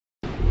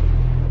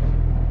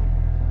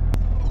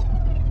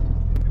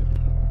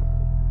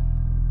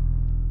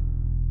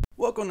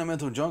Welcome to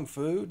Mental Junk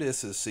Food.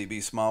 This is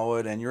CB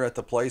Smallwood, and you're at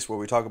the place where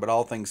we talk about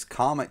all things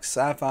comics,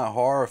 sci-fi,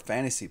 horror,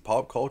 fantasy,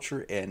 pop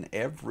culture, and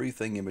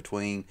everything in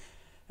between.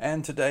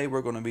 And today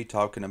we're going to be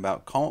talking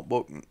about Comic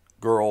Book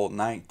Girl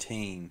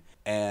 19,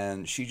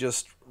 and she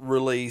just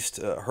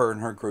released, her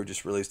and her crew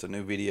just released a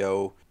new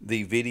video.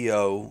 The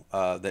video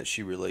that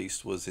she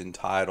released was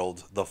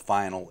entitled "The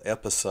Final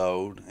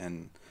Episode,"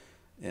 and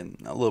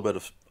a little bit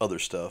of other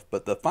stuff.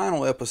 But the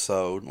final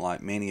episode,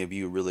 like many of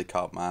you, really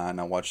caught my eye,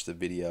 and I watched the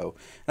video.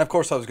 And of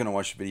course I was going to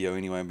watch the video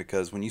anyway,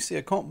 because when you see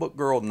a Comic Book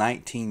Girl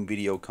 19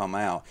 video come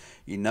out,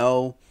 you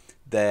know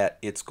that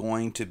it's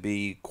going to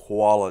be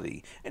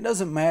quality. It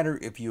doesn't matter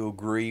if you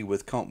agree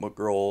with Comic Book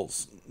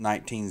Girl's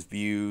 19's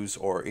views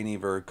or any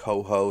of her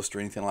co-hosts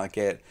or anything like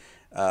that.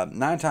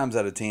 9 times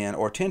out of 10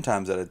 or 10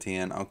 times out of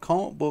 10, a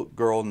Comic Book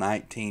Girl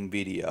 19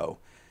 video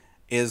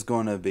is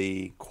going to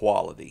be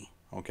quality.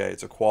 Okay,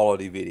 it's a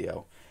quality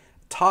video.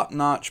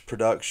 Top-notch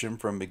production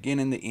from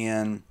beginning to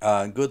end.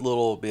 Good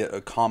little bit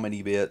of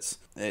comedy bits.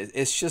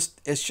 It's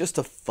just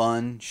a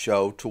fun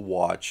show to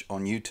watch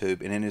on YouTube,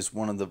 and it is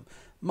one of the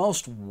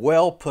most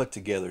well put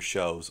together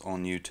shows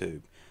on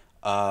YouTube.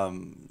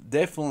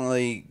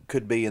 Definitely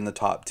could be in the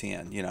top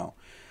 10.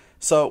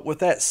 So with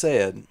that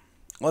said,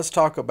 let's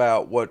talk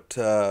about what's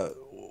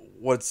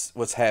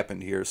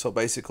happened here. So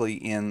basically,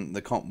 in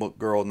the Comic Book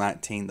Girl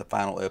 19, the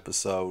final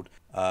episode,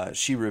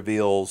 she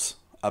reveals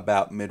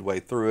about midway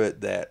through it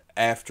that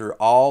after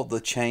all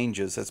the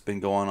changes that's been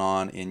going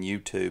on in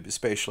YouTube,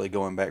 especially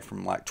going back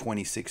from like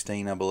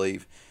 2016, I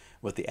believe,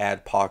 with the ad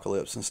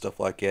apocalypse and stuff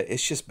like that,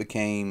 it's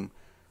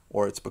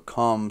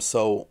become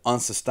so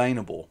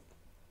unsustainable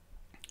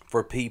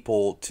for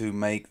people to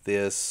make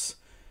this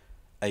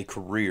a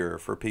career,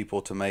 for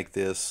people to make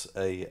this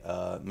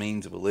a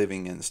means of a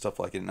living and stuff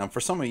like it. Now,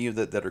 for some of you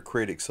that are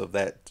critics of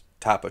that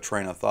type of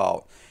train of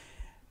thought,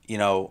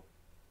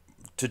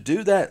 to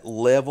do that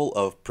level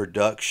of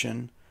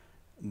production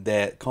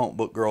that Comic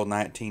Book Girl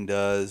 19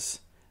 does,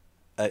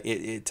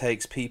 it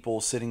takes people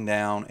sitting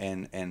down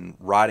and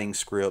writing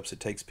scripts. It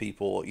takes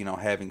people,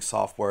 having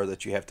software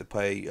that you have to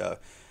pay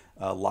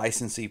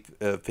licensing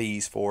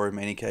fees for in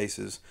many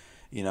cases.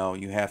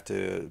 You have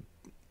to,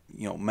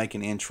 make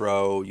an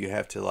intro. You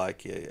have to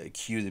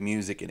cue the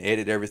music and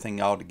edit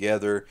everything all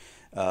together.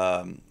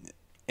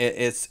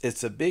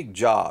 It's a big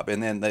job,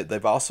 and then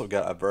they've also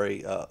got a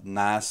very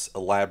nice,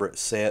 elaborate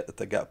set that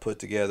they got put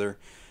together.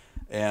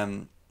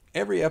 And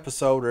every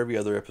episode or every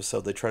other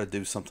episode, they try to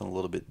do something a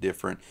little bit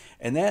different,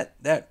 and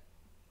that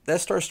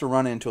starts to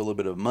run into a little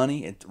bit of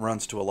money. It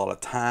runs to a lot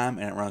of time,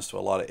 and it runs to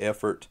a lot of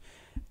effort.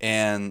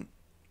 And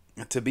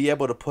to be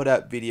able to put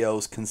out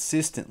videos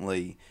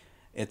consistently,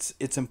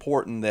 it's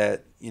important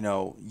that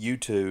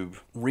YouTube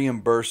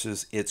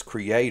reimburses its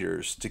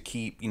creators to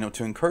keep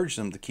to encourage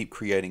them to keep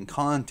creating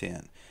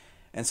content.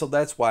 And so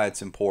that's why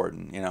it's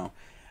important.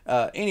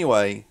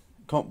 Anyway,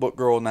 Comic Book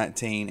Girl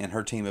 19 and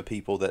her team of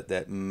people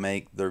that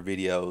make their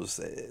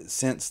videos,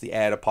 since the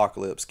ad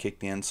apocalypse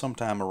kicked in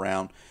sometime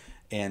around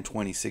in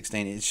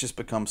 2016, it's just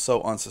become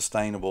so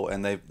unsustainable,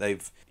 and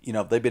they've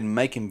been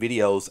making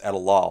videos at a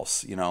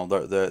loss.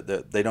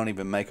 They don't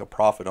even make a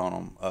profit on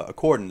them,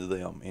 according to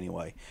them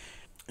anyway.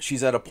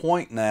 She's at a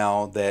point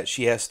now that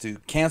she has to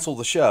cancel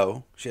the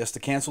show.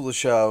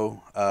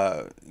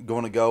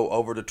 Going to go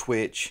over to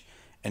Twitch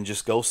and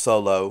just go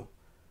solo.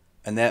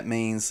 And that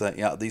means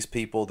that these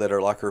people that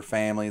are like her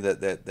family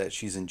that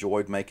she's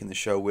enjoyed making the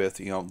show with,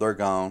 they're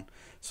gone.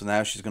 So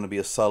now she's going to be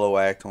a solo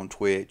act on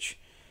Twitch.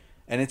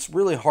 And it's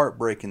really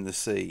heartbreaking to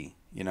see.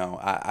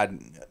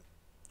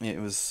 It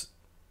was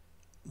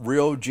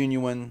real,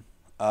 genuine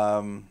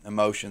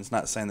emotions.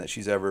 Not saying that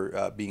she's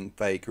ever being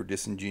fake or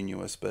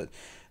disingenuous, but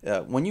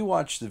when you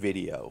watch the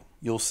video,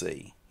 you'll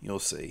see.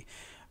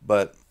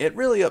 But it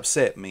really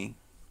upset me,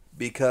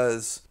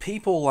 because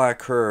people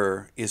like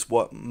her is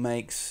what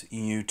makes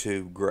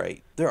YouTube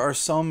great. There are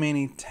so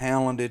many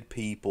talented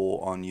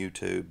people on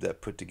YouTube that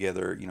put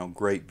together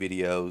great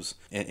videos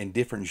in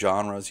different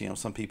genres.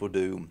 Some people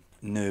do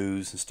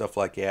news and stuff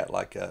like that,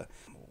 like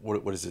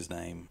what is his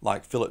name,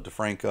 like Philip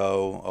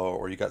DeFranco,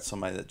 or you got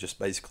somebody that just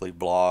basically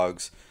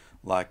blogs,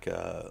 like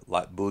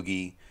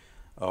Boogie,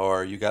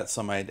 or you got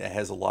somebody that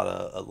has a lot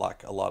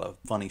of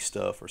funny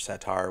stuff or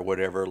satire or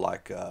whatever,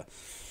 like a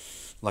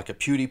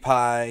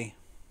PewDiePie.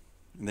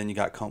 And then you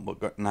got Comic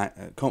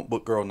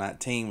Book Girl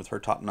 19 with her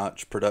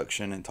top-notch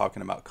production and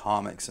talking about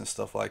comics and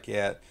stuff like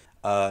that.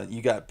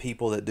 You got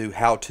people that do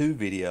how-to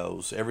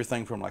videos,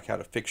 everything from how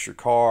to fix your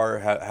car,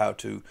 how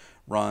to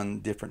run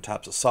different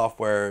types of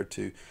software,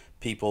 to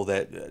people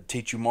that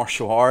teach you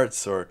martial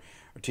arts or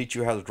teach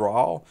you how to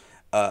draw.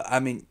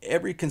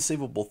 Every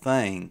conceivable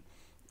thing,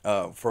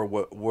 for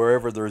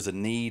wherever there's a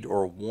need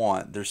or a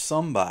want, there's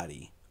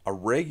somebody, a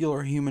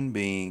regular human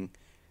being,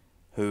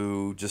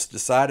 who just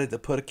decided to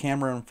put a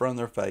camera in front of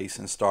their face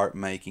and start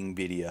making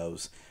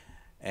videos.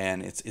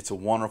 And it's a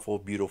wonderful,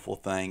 beautiful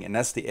thing. And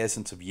that's the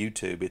essence of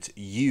YouTube. It's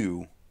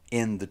you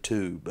in the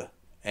tube.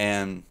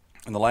 And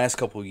in the last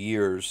couple of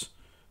years,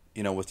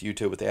 with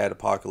YouTube with the ad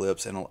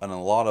apocalypse and a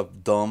lot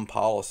of dumb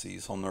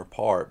policies on their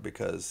part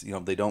because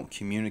they don't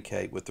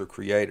communicate with their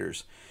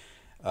creators.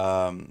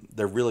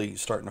 They're really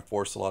starting to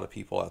force a lot of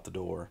people out the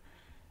door.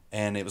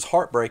 And it was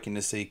heartbreaking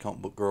to see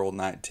Comic Book Girl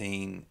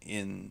 19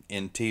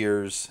 in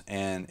tears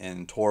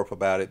and tore up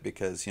about it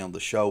because the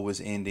show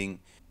was ending,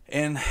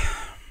 and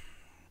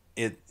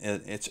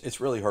it's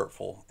really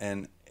hurtful.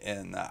 And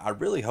I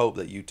really hope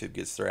that YouTube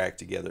gets their act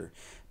together,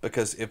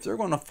 because if they're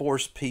going to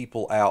force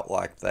people out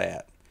like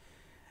that,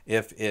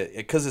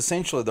 because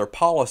essentially their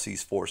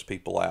policies force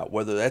people out,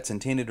 whether that's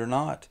intended or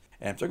not,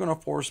 and if they're going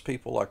to force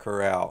people like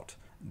her out,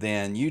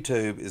 then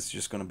YouTube is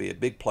just going to be a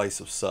big place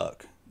of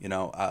suck.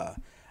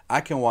 I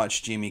can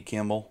watch Jimmy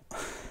Kimmel,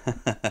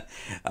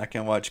 I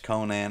can watch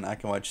Conan, I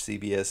can watch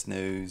CBS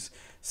News,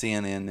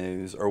 CNN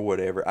News, or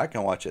whatever. I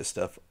can watch that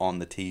stuff on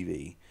the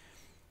TV.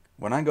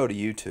 When I go to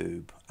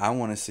YouTube, I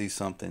want to see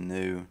something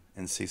new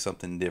and see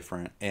something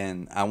different,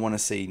 and I want to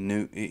see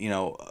new,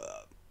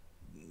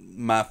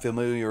 my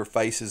familiar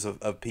faces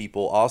of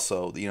people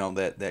also,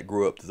 that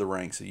grew up through the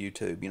ranks of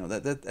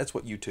YouTube. That's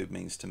what YouTube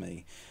means to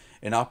me.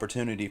 An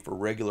opportunity for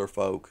regular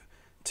folk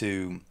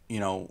to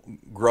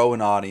grow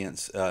an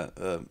audience,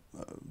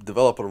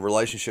 develop a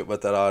relationship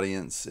with that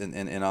audience,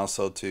 and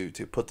also to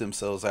put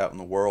themselves out in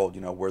the world,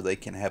 where they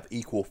can have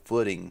equal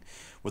footing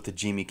with the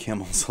Jimmy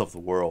Kimmels of the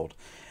world.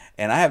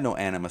 And I have no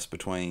animus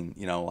between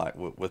like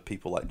with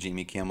people like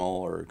Jimmy Kimmel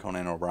or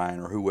Conan O'Brien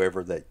or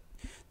whoever that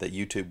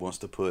YouTube wants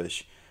to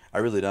push. I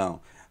really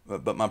don't.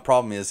 But my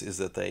problem is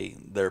that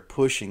they're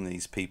pushing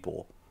these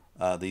people,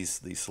 these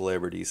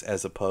celebrities,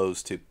 as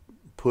opposed to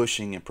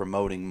pushing and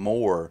promoting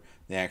more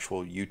the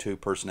actual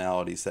YouTube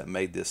personalities that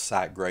made this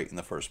site great in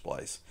the first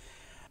place.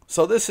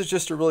 So this is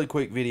just a really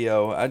quick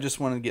video. I just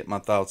wanted to get my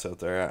thoughts out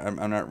there.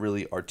 I'm not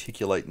really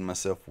articulating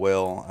myself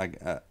well.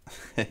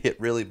 It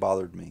really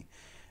bothered me.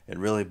 It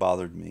really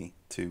bothered me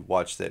to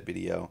watch that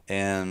video.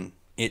 And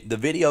the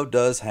video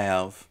does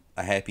have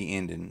a happy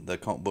ending. The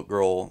Comic Book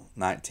Girl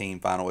 19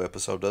 final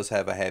episode does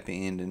have a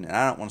happy ending, and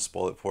I don't want to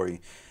spoil it for you.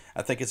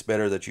 I think it's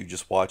better that you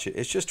just watch it.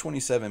 It's just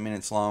 27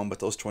 minutes long, but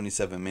those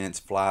 27 minutes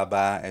fly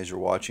by as you're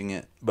watching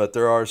it. But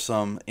there are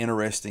some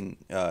interesting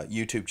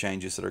YouTube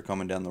changes that are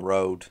coming down the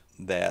road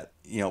that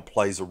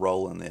plays a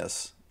role in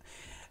this,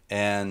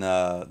 and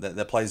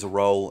that plays a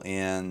role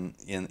in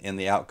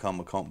the outcome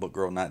of Comic Book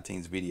Girl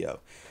 19's video.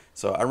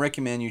 So I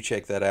recommend you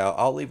check that out.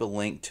 I'll leave a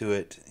link to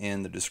it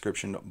in the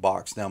description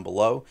box down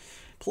below.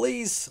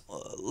 Please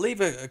leave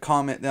a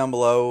comment down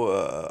below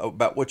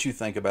about what you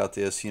think about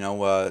this. Do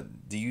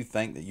you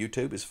think that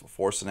YouTube is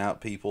forcing out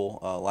people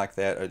like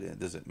that? Or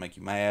does it make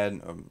you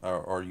mad?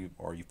 Or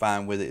are you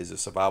fine with it? Is it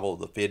survival of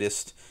the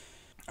fittest?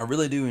 I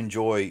really do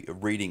enjoy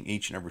reading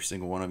each and every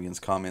single one of you's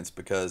comments,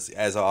 because,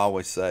 as I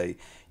always say,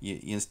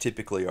 you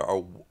typically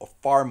are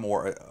far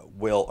more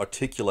well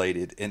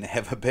articulated and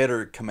have a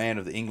better command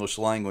of the English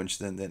language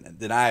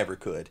than I ever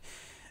could.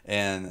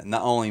 And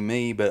not only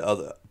me, but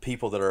other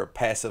people that are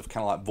passive,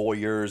 kind of like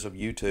voyeurs of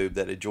YouTube,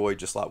 that enjoy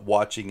just like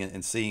watching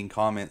and seeing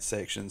comment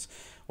sections,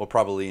 will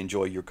probably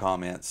enjoy your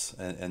comments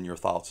and your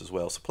thoughts as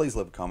well. So please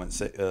leave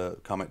a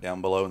comment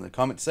down below in the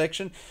comment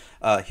section.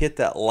 Hit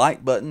that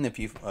like button if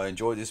you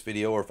enjoyed this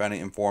video or found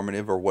it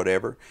informative or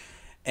whatever.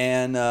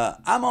 And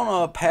I'm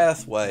on a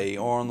pathway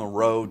or on the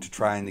road to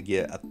trying to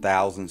get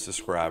 1,000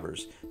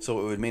 subscribers. So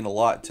it would mean a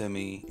lot to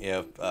me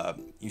if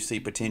you see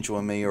potential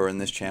in me or in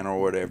this channel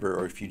or whatever,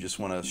 or if you just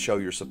want to show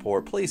your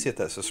support, please hit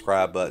that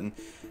subscribe button.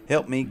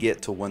 Help me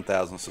get to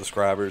 1,000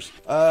 subscribers.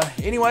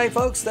 Anyway,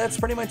 folks, that's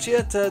pretty much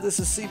it. This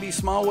is CB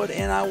Smallwood,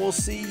 and I will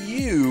see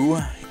you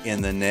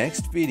in the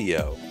next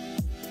video.